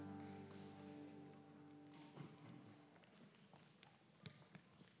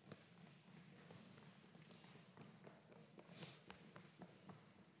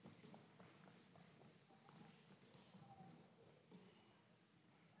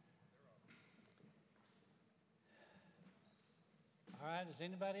All right, does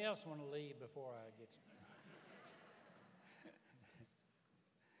anybody else want to leave before I get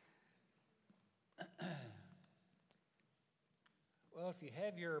Well, if you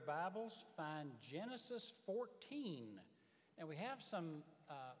have your Bibles, find Genesis 14. And we have some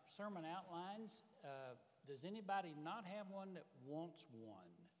sermon outlines. Does anybody not have one that wants one?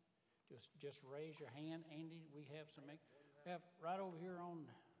 Just raise your hand. Andy, we have some. We have right over here on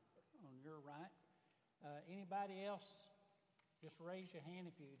your right. Anybody else? Just raise your hand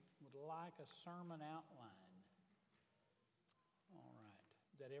if you would like a sermon outline. All right.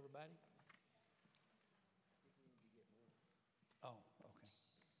 Is that everybody? Oh, okay.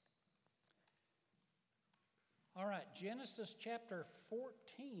 All right, Genesis chapter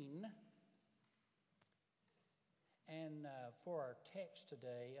 14. And for our text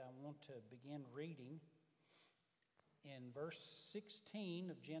today, I want to begin reading in verse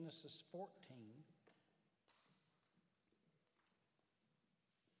 16 of Genesis 14.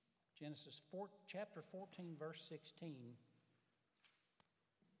 Chapter 14, verse 16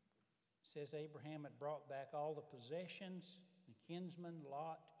 says Abraham had brought back all the possessions, the kinsman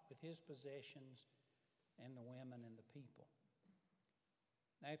Lot with his possessions, and the women and the people.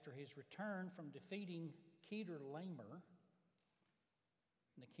 After his return from defeating Kedorlaomer,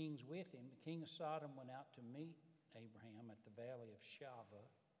 and the kings with him, the king of Sodom went out to meet Abraham at the valley of Shaveh.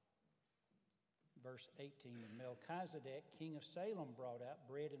 Verse 18, and Melchizedek, king of Salem, brought out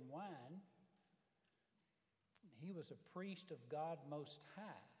bread and wine. He was a priest of God Most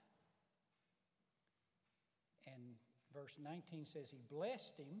High. And verse 19 says he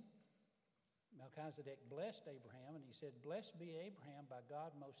blessed him. Melchizedek blessed Abraham, and he said, "Blessed be Abraham by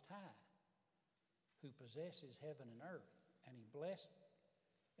God Most High, who possesses heaven and earth. And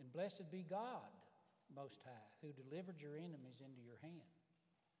blessed be God Most High, who delivered your enemies into your hand."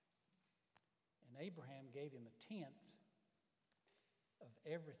 And Abraham gave him a tenth of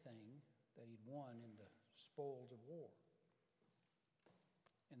everything that he'd won in the spoils of war.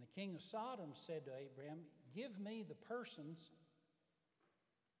 And the king of Sodom said to Abraham, "Give me the persons."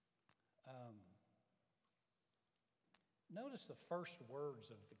 Notice the first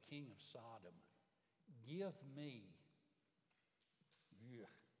words of the king of Sodom. Give me. Ugh.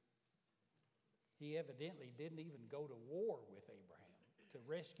 He evidently didn't even go to war with Abraham to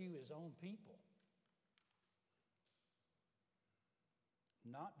rescue his own people.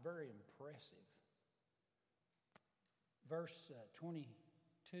 Not very impressive. Verse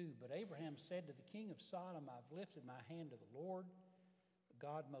 22, but Abraham said to the king of Sodom, "I've lifted my hand to the Lord,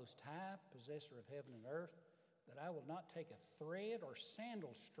 God Most High, possessor of heaven and earth, that I will not take a thread or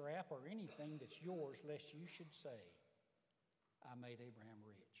sandal strap or anything that's yours, lest you should say, I made Abraham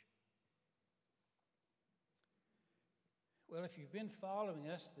rich." Well, if you've been following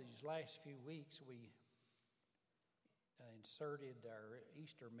us these last few weeks, we inserted our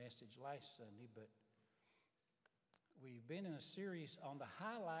Easter message last Sunday, but we've been in a series on the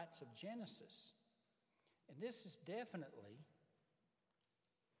highlights of Genesis. And this is definitely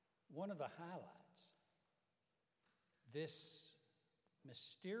one of the highlights. This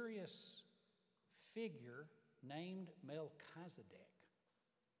mysterious figure named Melchizedek.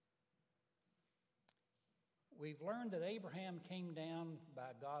 We've learned that Abraham came down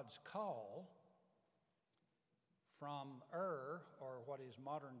by God's call from Ur, or what is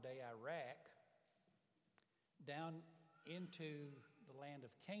modern-day Iraq, down into the land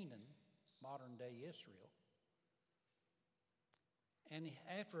of Canaan, modern-day Israel. And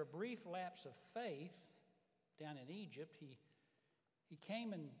after a brief lapse of faith down in Egypt, he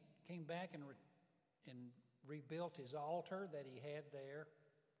came back and rebuilt his altar that he had there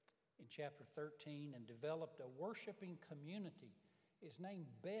in chapter 13 and developed a worshiping community. It's named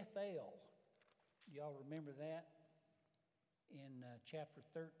Bethel. Y'all remember that? In chapter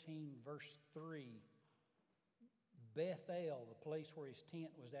 13, verse 3, Bethel, the place where his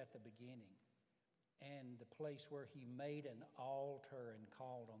tent was at the beginning, and the place where he made an altar and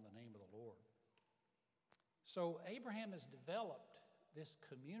called on the name of the Lord. So Abraham has developed this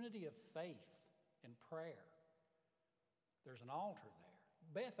community of faith and prayer. There's an altar there.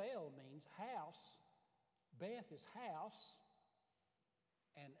 Bethel means house. Beth is house,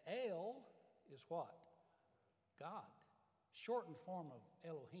 and El is what? God. Shortened form of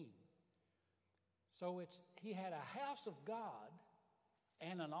Elohim. So he had a house of God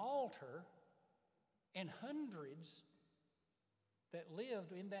and an altar and hundreds that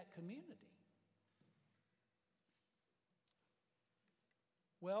lived in that community.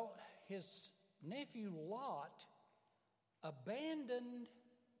 Well, his nephew Lot abandoned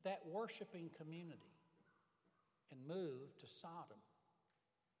that worshiping community and moved to Sodom.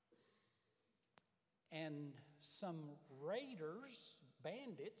 And some raiders,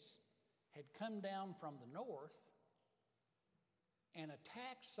 bandits, had come down from the north and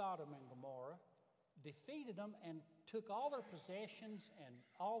attacked Sodom and Gomorrah, defeated them, and took all their possessions and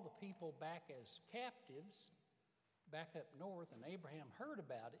all the people back as captives back up north. And Abraham heard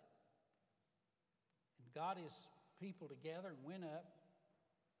about it and got his people together and went up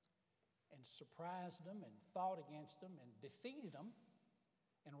and surprised them and fought against them and defeated them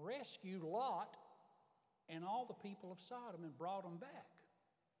and rescued Lot and all the people of Sodom and brought them back.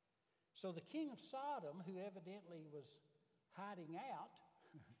 So the king of Sodom, who evidently was hiding out,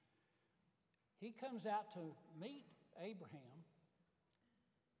 he comes out to meet Abraham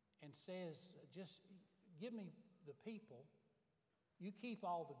and says, just give me the people. You keep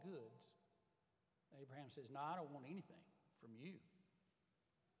all the goods. Abraham says, no, I don't want anything from you.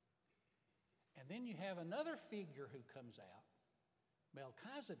 And then you have another figure who comes out,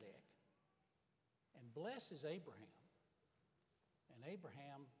 Melchizedek, and blesses Abraham. And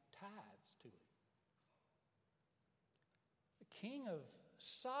Abraham tithes to him. The king of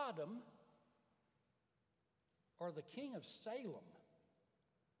Sodom, or the king of Salem,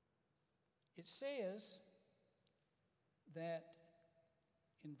 it says that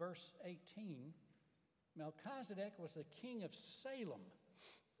in verse 18, Melchizedek was the king of Salem.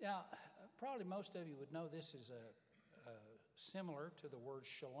 Now, probably most of you would know this is similar to the word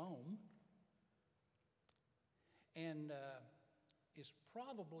shalom, and is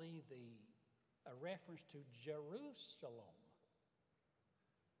probably a reference to Jerusalem.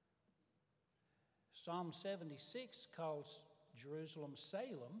 Psalm 76 calls Jerusalem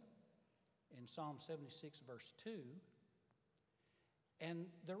Salem in Psalm 76 verse 2. And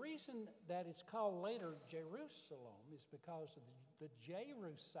the reason that it's called later Jerusalem is because the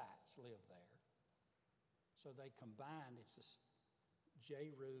Jerusites live there. So they combined, it's this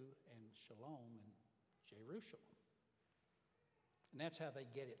Jeru and Shalom and Jerusalem. And that's how they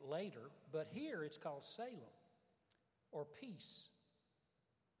get it later. But here it's called Salem, or peace.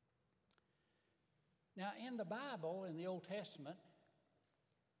 Now, in the Bible, in the Old Testament,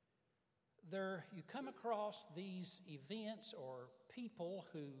 you come across these events or people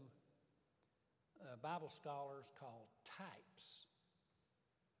who Bible scholars call types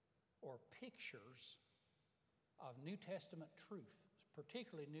or pictures of New Testament truth,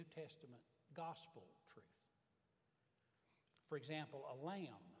 particularly New Testament gospel truth. For example, a lamb.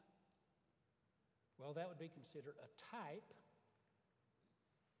 Well, that would be considered a type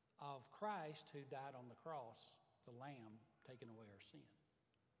of Christ who died on the cross, the lamb taking away our sin.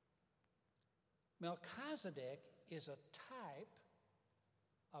 Melchizedek is a type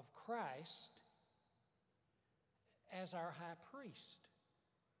of Christ as our high priest.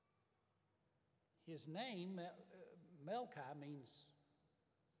 His name, Melchi, means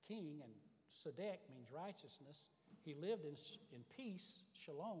king, and Sedek means righteousness. He lived in peace,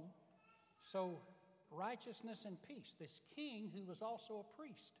 shalom. So righteousness and peace. This king who was also a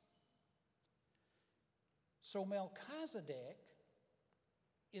priest. So Melchizedek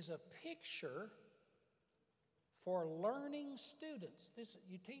is a picture for learning students.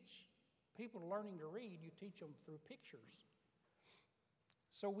 You teach people learning to read, you teach them through pictures.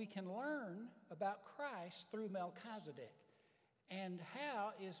 So we can learn about Christ through Melchizedek. And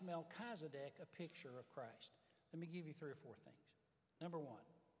how is Melchizedek a picture of Christ? Let me give you 3 or 4 things. Number 1,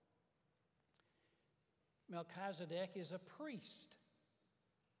 Melchizedek is a priest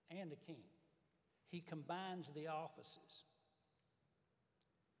and a king. He combines the offices.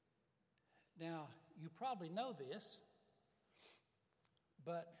 Now, you probably know this,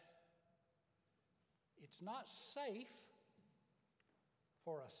 but it's not safe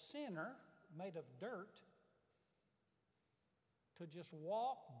for a sinner made of dirt to just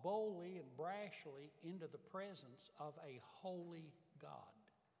walk boldly and brashly into the presence of a holy God.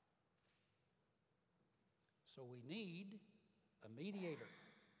 So we need a mediator.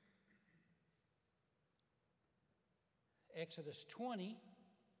 Exodus 20,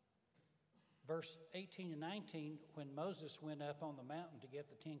 verse 18 and 19, when Moses went up on the mountain to get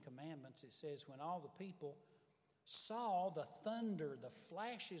the 10 Commandments, it says, when all the people saw the thunder, the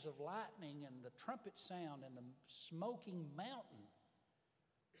flashes of lightning, and the trumpet sound, and the smoking mountain,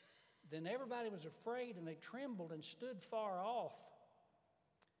 then everybody was afraid, and they trembled and stood far off.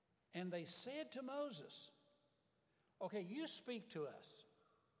 And they said to Moses, okay, you speak to us.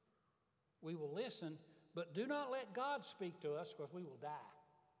 We will listen, but do not let God speak to us, because we will die.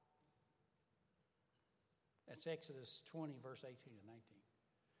 That's Exodus 20, verse 18 and 19.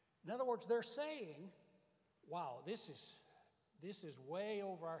 In other words, they're saying, wow, this is way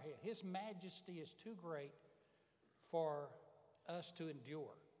over our head. His majesty is too great for us to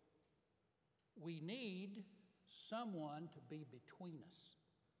endure. We need someone to be between us.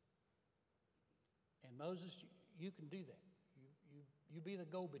 And Moses, you can do that. You be the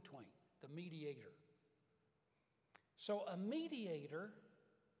go-between, the mediator. So a mediator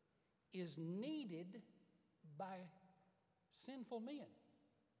is needed by sinful men.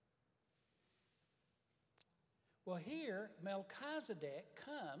 Well, here, Melchizedek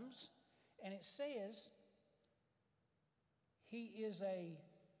comes, and it says he is a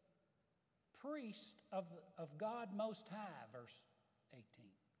priest of God Most High, verse 18.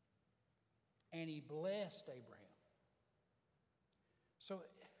 And he blessed Abraham. So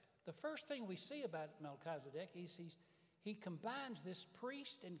the first thing we see about Melchizedek is he combines this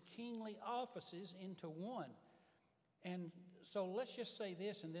priest and kingly offices into one. And so let's just say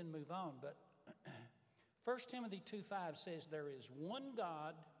this and then move on. But 1 Timothy 2:5 says there is one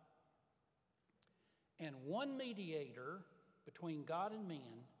God and one mediator between God and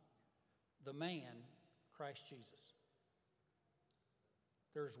men, the man, Christ Jesus.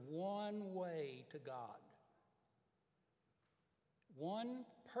 There's one way to God. One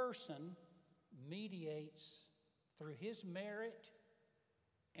person mediates through his merit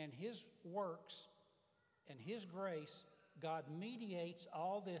and his works and his grace. God mediates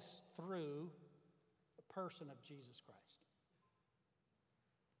all this through the person of Jesus Christ.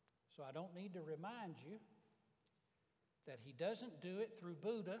 So I don't need to remind you that he doesn't do it through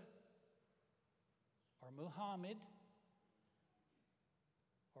Buddha or Muhammad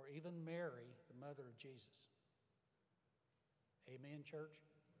or even Mary, the mother of Jesus. Amen, church?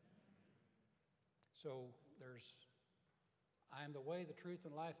 So I am the way, the truth,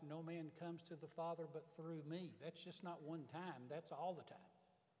 and life. No man comes to the Father but through me. That's just not one time. That's all the time.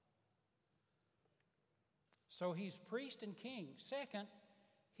 So he's priest and king. Second,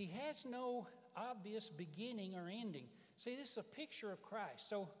 he has no obvious beginning or ending. See, this is a picture of Christ.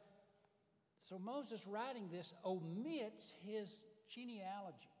 So Moses writing this omits his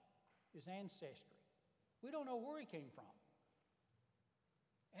genealogy, his ancestry. We don't know where he came from.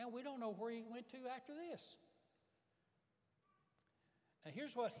 And we don't know where he went to after this. Now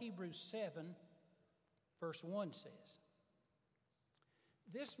here's what Hebrews 7, verse 1 says.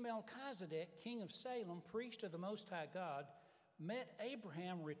 This Melchizedek, king of Salem, priest of the Most High God, met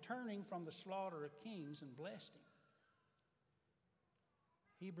Abraham returning from the slaughter of kings and blessed him.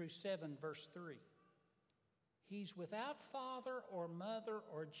 Hebrews 7, verse 3. He's without father or mother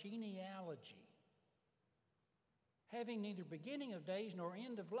or genealogy, having neither beginning of days nor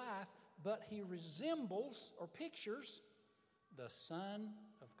end of life, but he resembles or pictures the Son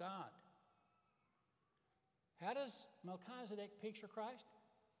of God. How does Melchizedek picture Christ?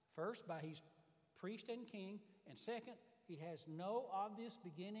 First, by his priest and king, and second, he has no obvious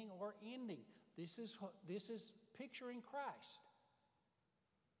beginning or ending. This is picturing Christ.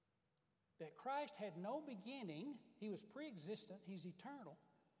 That Christ had no beginning, he was pre-existent, he's eternal,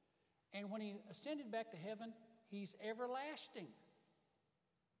 and when he ascended back to heaven, he's everlasting.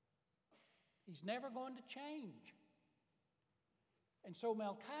 He's never going to change. And so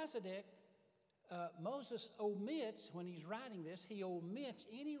Melchizedek, Moses omits, when he's writing this, he omits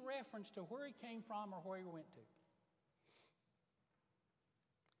any reference to where he came from or where he went to.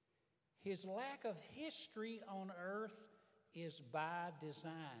 His lack of history on earth is by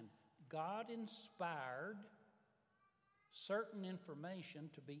design. God inspired certain information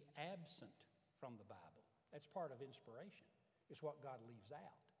to be absent from the Bible. That's part of inspiration. It's what God leaves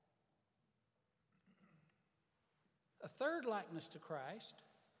out. A third likeness to Christ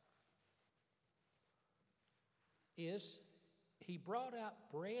is he brought out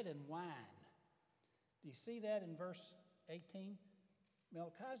bread and wine. Do you see that in verse 18?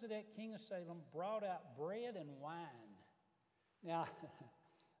 Melchizedek, king of Salem, brought out bread and wine. Now,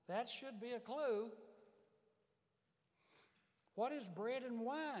 that should be a clue. What is bread and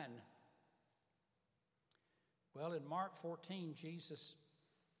wine? Well, in Mark 14, Jesus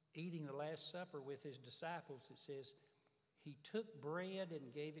eating the Last Supper with his disciples, it says, he took bread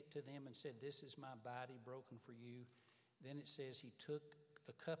and gave it to them and said, this is my body broken for you. Then it says he took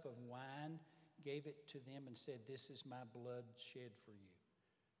the cup of wine, gave it to them and said, this is my blood shed for you.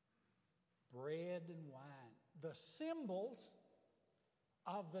 Bread and wine, the symbols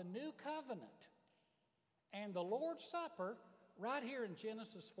of the new covenant and the Lord's Supper right here in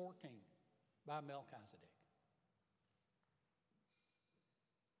Genesis 14 by Melchizedek.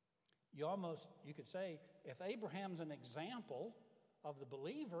 You could say, if Abraham's an example of the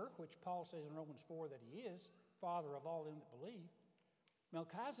believer, which Paul says in Romans 4 that he is, father of all them that believe,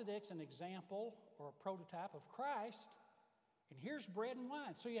 Melchizedek's an example or a prototype of Christ, and here's bread and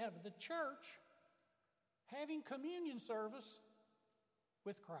wine. So you have the church having communion service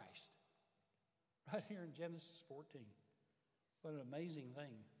with Christ, right here in Genesis 14. What an amazing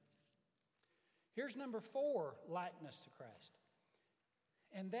thing. Here's number 4, likeness to Christ.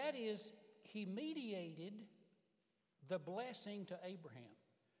 And that is, he mediated the blessing to Abraham,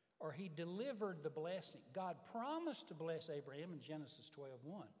 or he delivered the blessing. God promised to bless Abraham in Genesis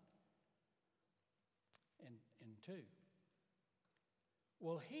 12:1 and 2.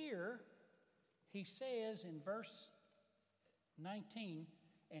 Well, here he says in verse 19,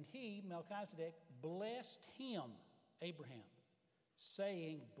 and he, Melchizedek, blessed him, Abraham,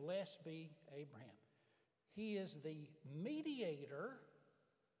 saying, blessed be Abraham. He is the mediator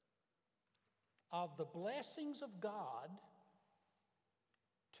of the blessings of God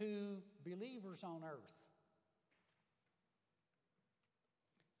to believers on earth.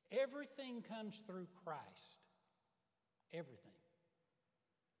 Everything comes through Christ. Everything.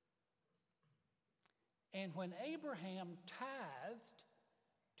 And when Abraham tithed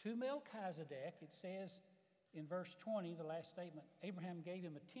to Melchizedek, it says in verse 20, the last statement, Abraham gave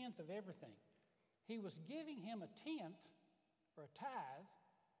him a tenth of everything. He was giving him a tenth, or a tithe,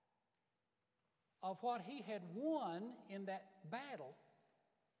 of what he had won in that battle.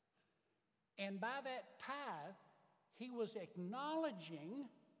 And by that tithe, he was acknowledging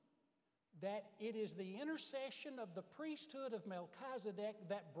that it is the intercession of the priesthood of Melchizedek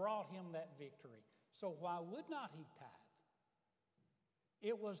that brought him that victory. So why would not he tithe?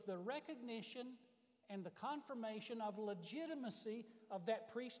 It was the recognition and the confirmation of legitimacy of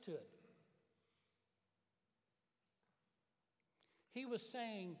that priesthood. He was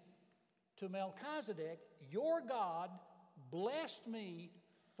saying to Melchizedek, your God blessed me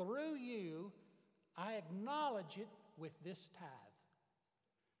through you. I acknowledge it with this tithe.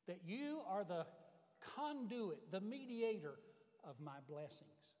 That you are the conduit, the mediator of my blessings.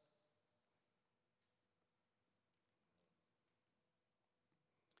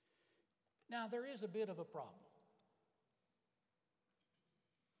 Now, there is a bit of a problem.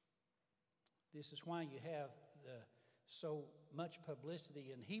 This is why you have so much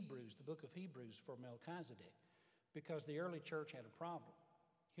publicity in Hebrews, the book of Hebrews, for Melchizedek, because the early church had a problem.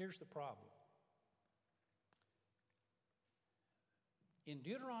 Here's the problem. In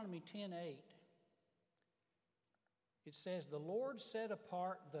Deuteronomy 10:8, it says, the Lord set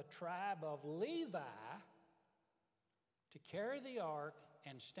apart the tribe of Levi to carry the ark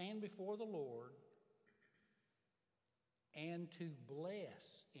and stand before the Lord and to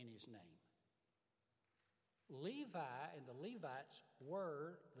bless in his name. Levi and the Levites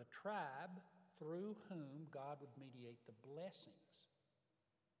were the tribe through whom God would mediate the blessings.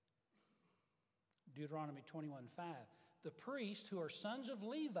 Deuteronomy 21:5. The priests who are sons of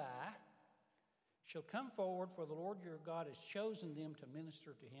Levi shall come forward, for the Lord your God has chosen them to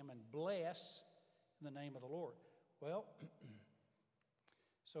minister to him and bless in the name of the Lord. Well,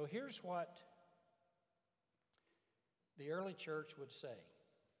 so here's what the early church would say.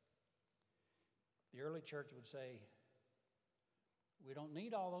 The early church would say, we don't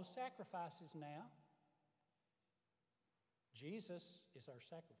need all those sacrifices now. Jesus is our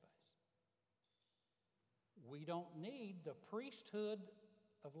sacrifice. We don't need the priesthood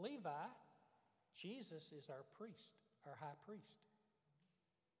of Levi. Jesus is our priest, our high priest.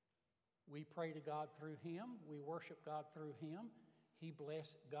 We pray to God through him. We worship God through him.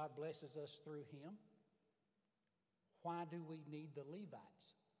 God blesses us through him. Why do we need the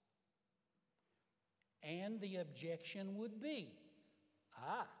Levites? And the objection would be,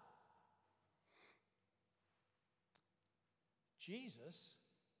 Jesus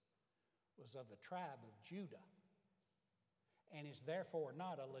was of the tribe of Judah and is therefore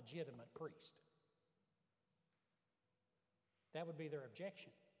not a legitimate priest. That would be their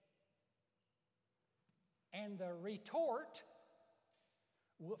objection. And the retort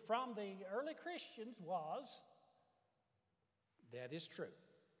from the early Christians was, that is true.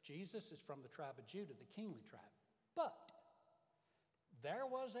 Jesus is from the tribe of Judah, the kingly tribe. But there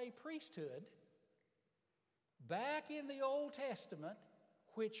was a priesthood back in the Old Testament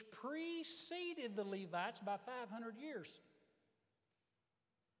which preceded the Levites by 500 years.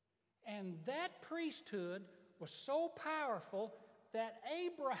 And that priesthood was so powerful that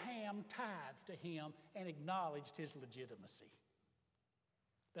Abraham tithed to him and acknowledged his legitimacy.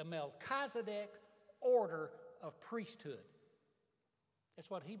 The Melchizedek order of priesthood. That's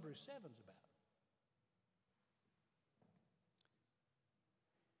what Hebrews 7's about.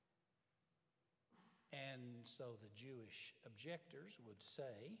 And so the Jewish objectors would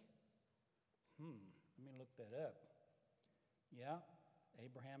say, let me look that up. Yeah,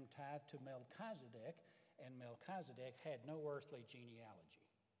 Abraham tithed to Melchizedek, and Melchizedek had no earthly genealogy.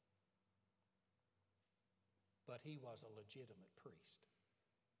 But he was a legitimate priest.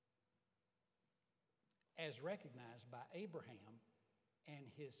 as recognized by Abraham and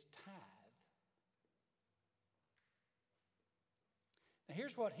his tithe. Now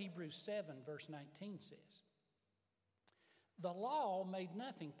here's what Hebrews 7 verse 19 says. The law made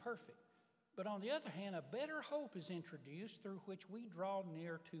nothing perfect, but on the other hand, a better hope is introduced through which we draw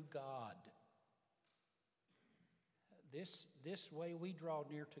near to God. This way we draw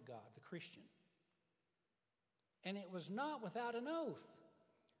near to God, the Christian. And it was not without an oath.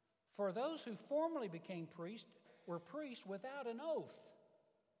 For those who formerly became priests were priests without an oath.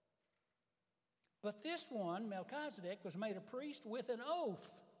 But this one, Melchizedek, was made a priest with an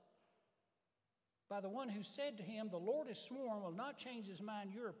oath by the one who said to him, the Lord has sworn, will not change his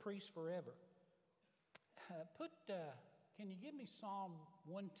mind, you're a priest forever. Can you give me Psalm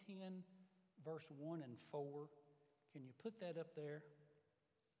 110, verse 1 and 4? Can you put that up there?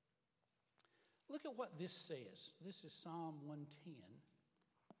 Look at what this says. This is Psalm 110.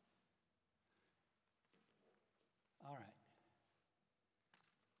 All right.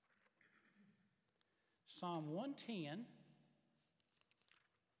 Psalm 110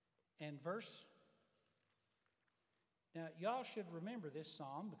 and verse. Now, y'all should remember this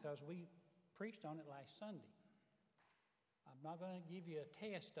psalm because we preached on it last Sunday. I'm not going to give you a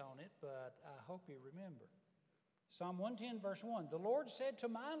test on it, but I hope you remember. Psalm 110, verse 1, the Lord said to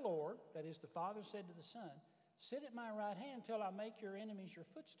my Lord, that is, the Father said to the Son, sit at my right hand till I make your enemies your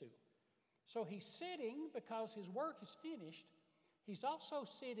footstool. So he's sitting because his work is finished. He's also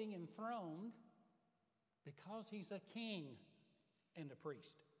sitting enthroned because he's a king and a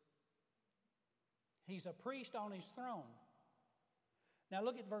priest. He's a priest on his throne. Now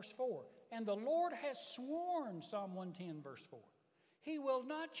look at verse 4. And the Lord has sworn, Psalm 110, verse 4. He will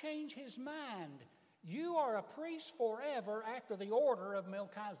not change his mind. You are a priest forever after the order of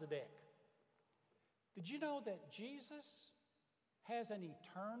Melchizedek. Did you know that Jesus has an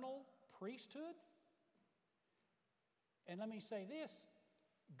eternal priesthood? And let me say this,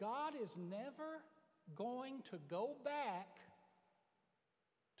 God is never going to go back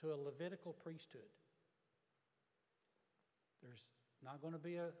to a Levitical priesthood. There's not going to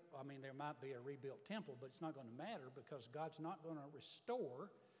be there might be a rebuilt temple, but it's not going to matter because God's not going to restore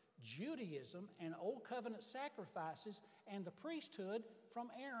Judaism and Old Covenant sacrifices and the priesthood from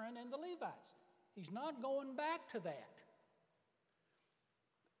Aaron and the Levites. He's not going back to that.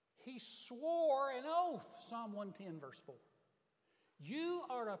 He swore an oath, Psalm 110, verse 4. You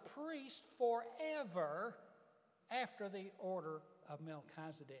are a priest forever after the order of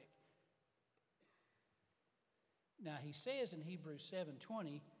Melchizedek. Now he says in Hebrews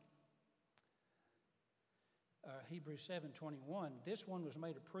 7:20, Hebrews 7:21, this one was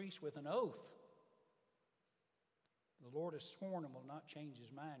made a priest with an oath. The Lord has sworn and will not change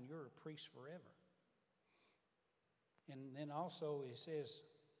his mind. You're a priest forever. And then also it says,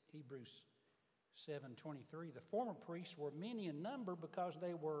 Hebrews 7:23, the former priests were many in number because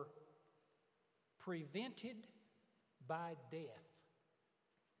they were prevented by death.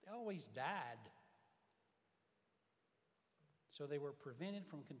 They always died. So they were prevented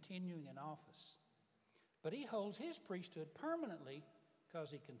from continuing in office. But he holds his priesthood permanently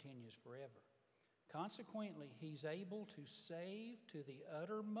because he continues forever. Consequently, he's able to save to the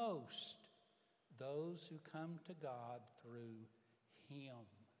uttermost those who come to God through him.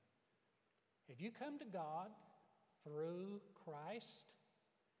 If you come to God through Christ,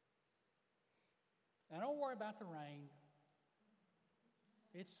 now don't worry about the rain.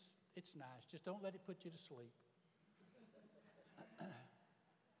 It's nice. Just don't let it put you to sleep.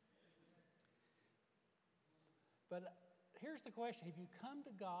 But here's the question. If you come to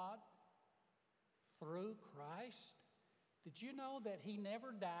God through Christ, did you know that he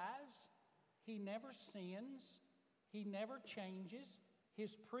never dies? He never sins. He never changes.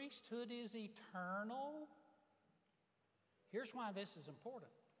 His priesthood is eternal. Here's why this is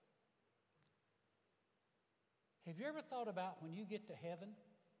important. Have you ever thought about when you get to heaven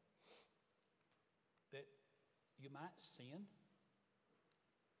that you might sin?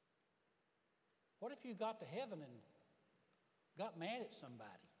 What if you got to heaven and got mad at somebody?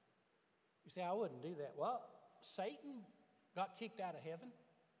 You say, I wouldn't do that. Well, Satan got kicked out of heaven.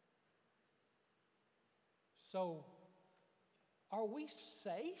 So, are we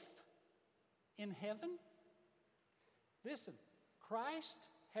safe in heaven? Listen, Christ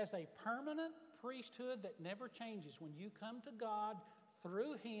has a permanent priesthood that never changes. When you come to God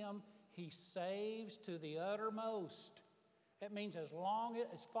through him, he saves to the uttermost. That means as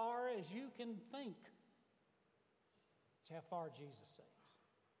far as you can think. That's how far Jesus saves.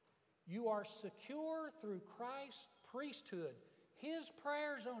 You are secure through Christ's priesthood, his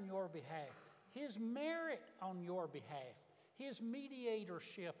prayers on your behalf, his merit on your behalf, his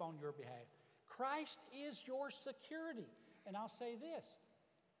mediatorship on your behalf. Christ is your security. And I'll say this,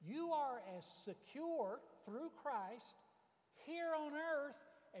 you are as secure through Christ here on earth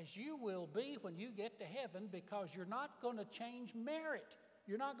as you will be when you get to heaven, because you're not going to change merit.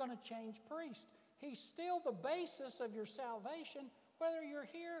 You're not going to change priest. He's still the basis of your salvation, whether you're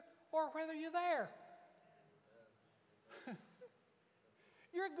here or whether you're there.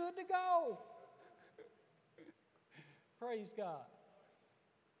 You're good to go. Praise God.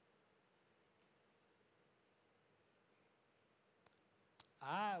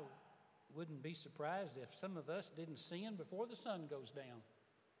 I wouldn't be surprised if some of us didn't sin before the sun goes down.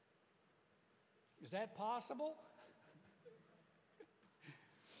 Is that possible?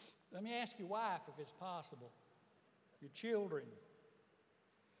 Let me ask your wife if it's possible. Your children.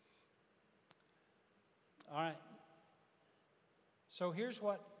 All right. So here's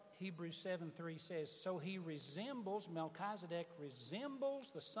what Hebrews 7:3 says. So he Melchizedek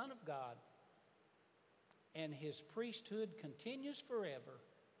resembles the Son of God, and his priesthood continues forever.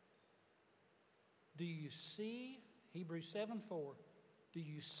 Do you see, Hebrews 7:4, do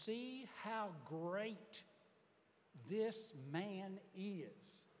you see how great this man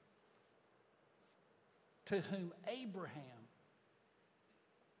is, to whom Abraham,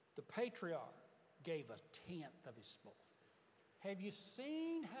 the patriarch, gave a tenth of his spoil? Have you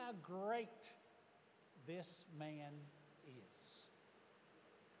seen how great this man is?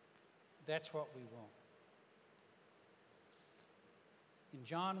 That's what we want. In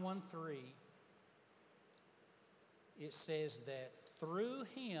John 1:3, it says that through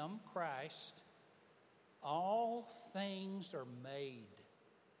him, Christ, all things are made.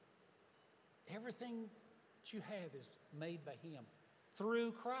 Everything that you have is made by him.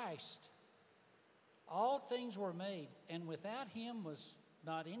 Through Christ, all things were made, and without him was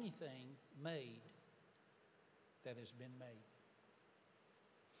not anything made that has been made.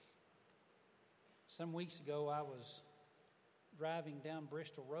 Some weeks ago, I was driving down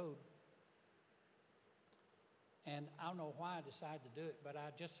Bristol Road, and I don't know why I decided to do it, but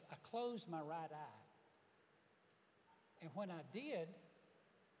I closed my right eye. And when I did,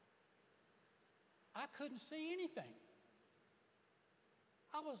 I couldn't see anything.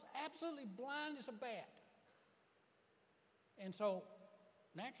 I was absolutely blind as a bat. And so,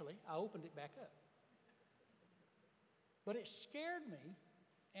 naturally, I opened it back up. But it scared me,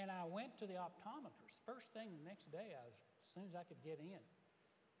 and I went to the optometrist. First thing the next day, as soon as I could get in.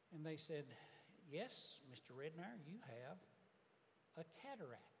 And they said, yes, Mr. Rednower, you have a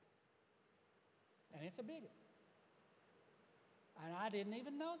cataract. And it's a big one. And I didn't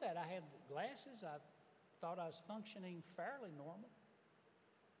even know that. I had glasses. I thought I was functioning fairly normal.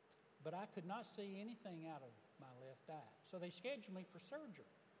 But I could not see anything out of my left eye. So they scheduled me for surgery.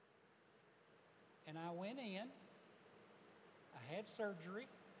 And I went in. I had surgery.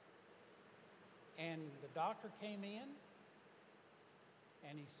 And the doctor came in.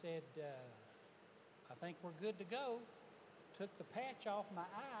 And he said, I think we're good to go. Took the patch off my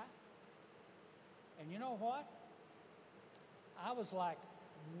eye. And you know what? I was like,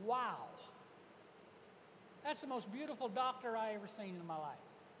 wow. That's the most beautiful doctor I ever seen in my life.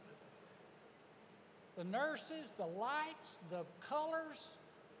 The nurses, the lights, the colors.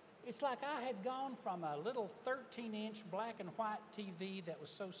 It's like I had gone from a little 13-inch black and white TV that was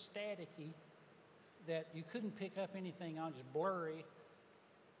so staticky that you couldn't pick up anything on, just blurry.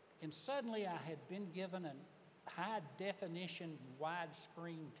 And suddenly I had been given a high-definition,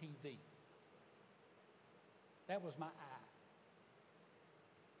 widescreen TV. That was my eye.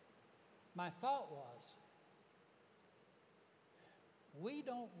 My thought was, we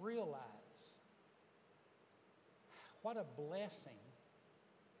don't realize what a blessing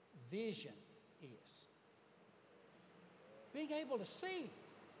vision is. Being able to see.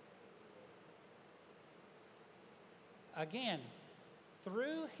 Again,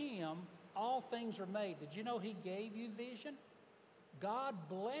 through him, all things are made. Did you know he gave you vision? God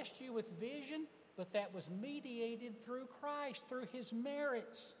blessed you with vision, but that was mediated through Christ, through his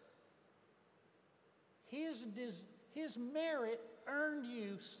merits. His merit earned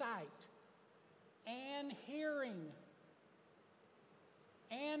you sight and hearing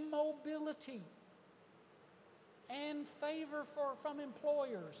and mobility and favor from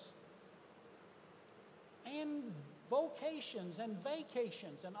employers and vocations and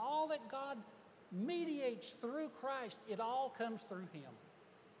vacations and all that God mediates through Christ, it all comes through him.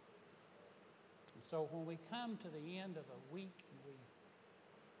 And so when we come to the end of a week and we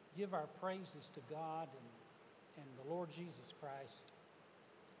give our praises to God and the Lord Jesus Christ,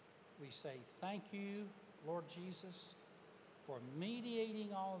 we say, thank you, Lord Jesus, for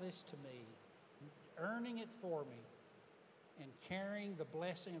mediating all this to me, earning it for me, and carrying the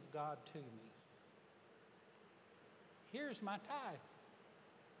blessing of God to me. Here's my tithe.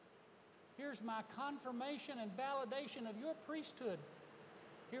 Here's my confirmation and validation of your priesthood.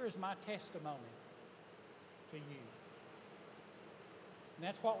 Here is my testimony to you. And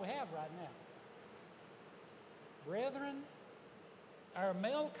that's what we have right now. Brethren, our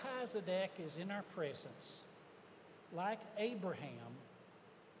Melchizedek is in our presence. Like Abraham,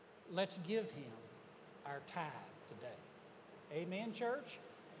 let's give him our tithe today. Amen, church?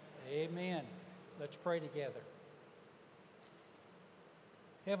 Amen. Let's pray together.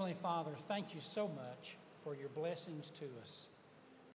 Heavenly Father, thank you so much for your blessings to us.